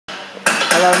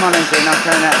Hello, my name's Ian. I'm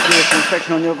carrying out a vehicle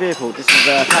inspection on your vehicle. This is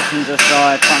a passenger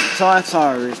side front tyre.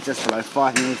 Tyre is just below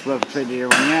 5 mils worth of tread here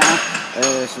on the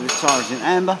outer. So this tyre is in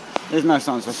amber. There's no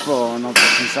signs of flaw on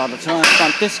objects inside the tyre.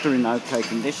 Front discs are in okay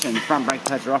condition. Front brake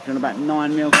pads are up in about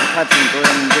 9 mils. The pads are in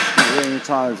green, discs are green, the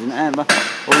tyre is in amber.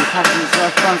 All the passenger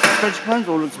side front suspension cones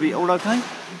all look to be all okay.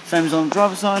 Same as on the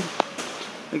driver's side.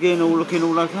 Again, all looking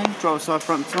all okay. Driver side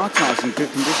front tyres in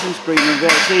good condition. Screen and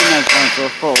VLC, no signs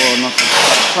of flaw or nothing.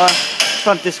 Tyre.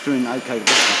 Front discs are in okay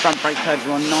condition. Front brake pads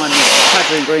are on 9 mils.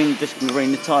 Pads are in green, discs in green,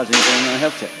 the tyres are in green on the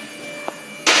Healthcheck.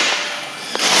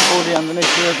 All the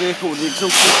underneath of the vehicle, all the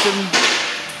exhaust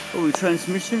system, all the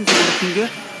transmissions, all looking good.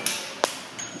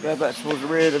 Go back towards the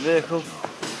rear of the vehicle.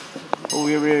 All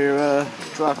your rear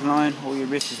drive line, all your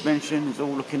rear suspension is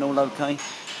all looking all okay.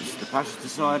 This is the passenger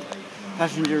side.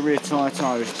 Passenger rear tyre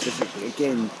is just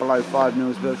again below 5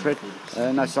 mils wheel tread.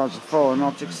 No signs of foreign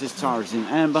objects. This tyre is in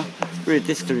amber. Rear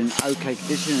discs are in okay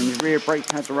condition, and the rear brake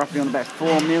pads are roughly on about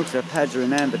 4 mils. The pads are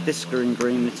in amber, discs are in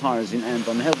green, the tyre is in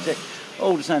amber on the Healthcheck.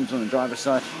 All the same as on the driver's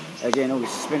side. Again, all the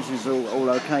suspension is all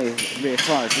okay. Rear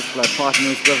tyre is just below 5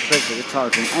 mils wheel tread, so the tyre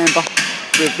is in amber.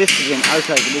 Rear discs is in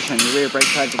okay condition. The rear brake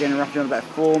pads again roughly on about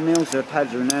 4 mils. The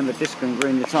pads are in amber, discs are in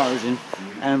green, the tyre is in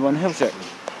amber on the Healthcheck.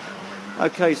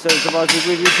 Okay, so it's about to be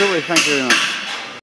with you shortly. Thank you very much.